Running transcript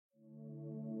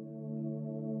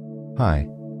Hi,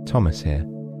 Thomas here.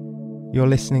 You're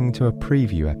listening to a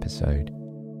preview episode.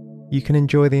 You can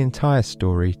enjoy the entire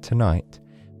story tonight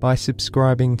by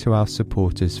subscribing to our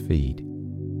supporters feed.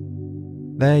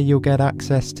 There you'll get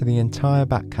access to the entire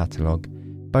back catalogue,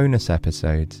 bonus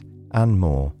episodes and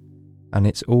more, and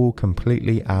it's all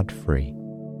completely ad-free.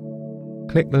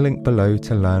 Click the link below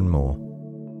to learn more.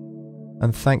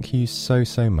 And thank you so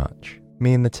much.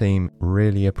 Me and the team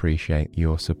really appreciate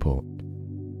your support.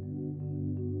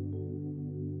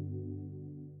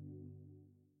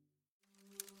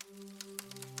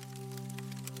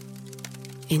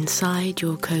 Inside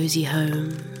your cozy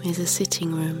home is a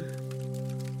sitting room.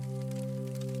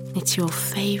 It's your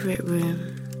favourite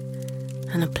room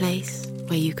and a place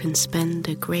where you can spend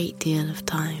a great deal of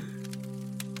time.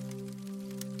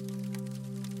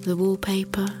 The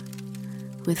wallpaper,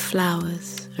 with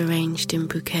flowers arranged in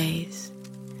bouquets,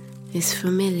 is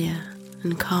familiar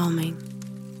and calming.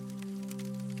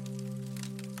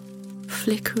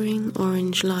 Flickering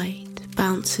orange light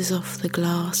bounces off the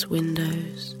glass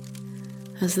windows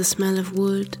as the smell of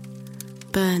wood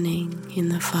burning in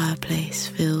the fireplace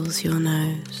fills your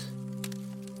nose.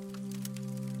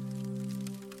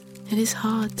 It is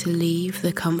hard to leave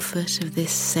the comfort of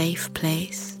this safe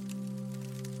place,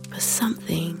 but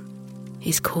something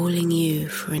is calling you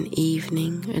for an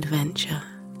evening adventure.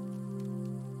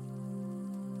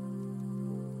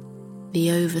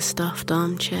 The overstuffed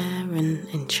armchair and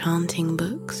enchanting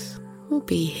books will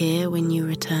be here when you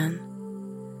return.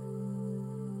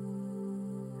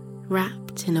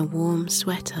 Wrapped in a warm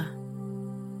sweater,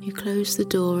 you close the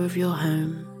door of your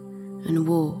home and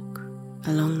walk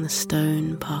along the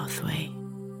stone pathway.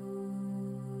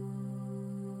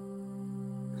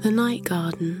 The night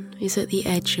garden is at the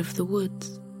edge of the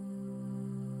woods.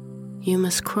 You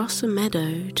must cross a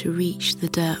meadow to reach the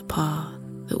dirt path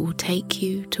that will take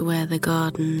you to where the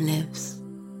garden lives.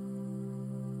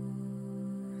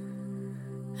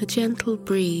 A gentle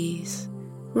breeze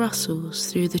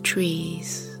rustles through the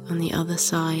trees on the other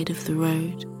side of the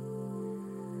road.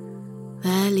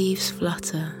 Their leaves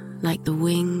flutter like the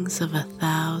wings of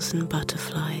 1,000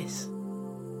 butterflies.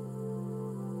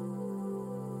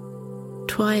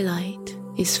 Twilight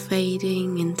is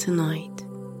fading into night.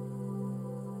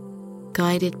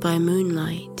 Guided by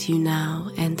moonlight, you now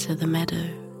enter the meadow.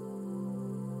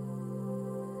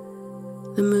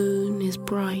 The moon is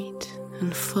bright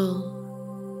and full.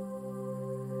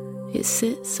 It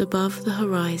sits above the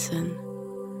horizon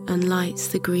and lights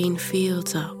the green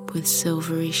fields up with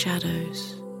silvery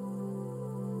shadows.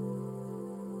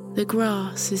 The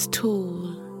grass is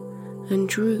tall and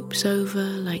droops over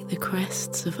like the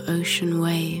crests of ocean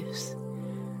waves,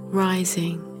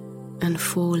 rising and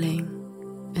falling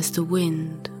as the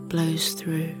wind blows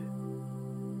through.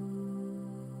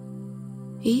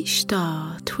 Each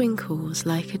star twinkles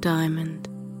like a diamond.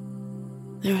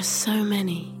 There are so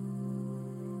many.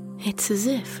 It's as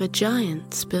if a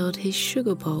giant spilled his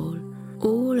sugar bowl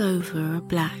all over a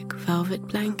black velvet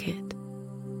blanket.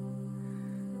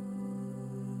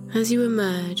 As you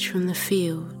emerge from the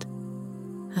field,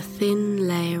 a thin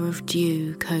layer of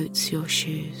dew coats your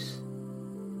shoes.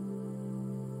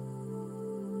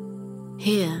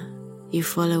 Here, you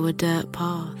follow a dirt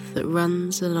path that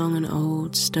runs along an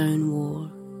old stone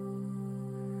wall.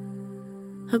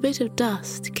 A bit of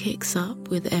dust kicks up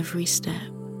with every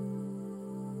step.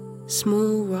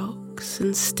 Small rocks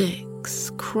and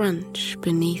sticks crunch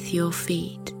beneath your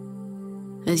feet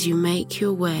as you make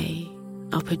your way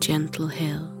up a gentle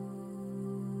hill.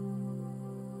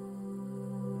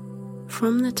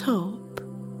 From the top,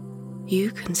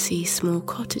 you can see small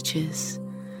cottages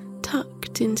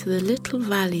tucked into the little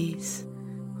valleys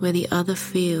where the other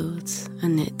fields are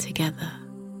knit together.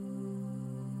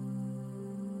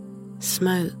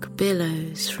 Smoke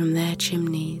billows from their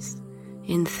chimneys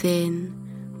in thin,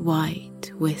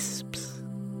 white wisps.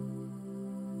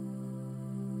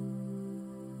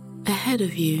 Ahead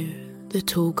of you, the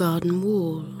tall garden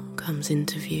wall comes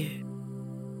into view.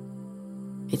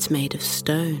 It's made of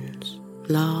stones,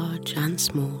 large and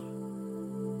small.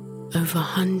 Over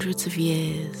hundreds of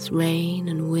years, rain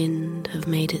and wind have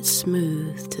made it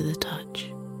smooth to the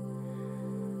touch.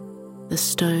 The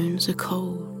stones are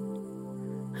cold,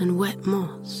 and wet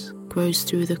moss grows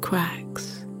through the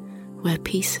cracks where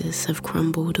pieces have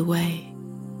crumbled away.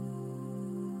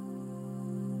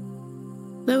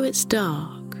 Though it's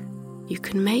dark, you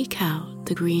can make out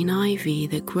the green ivy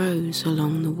that grows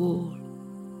along the wall.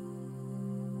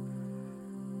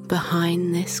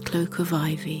 Behind this cloak of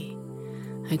ivy,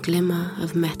 a glimmer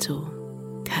of metal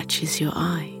catches your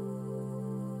eye.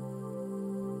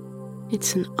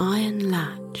 It's an iron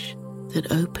latch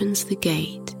that opens the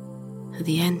gate at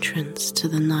the entrance to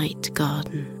the night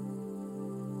garden.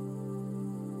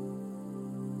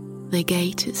 The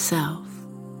gate itself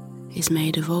is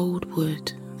made of old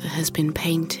wood that has been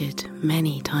painted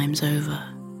many times over.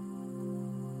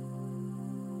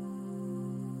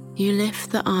 You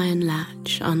lift the iron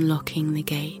latch, unlocking the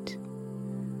gate.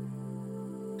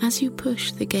 As you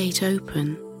push the gate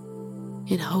open,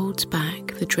 it holds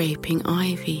back the draping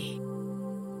ivy,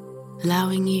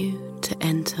 allowing you to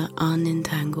enter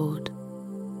unentangled.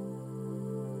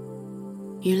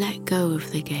 You let go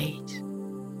of the gate,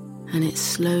 and it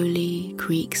slowly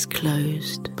creaks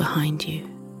closed behind you.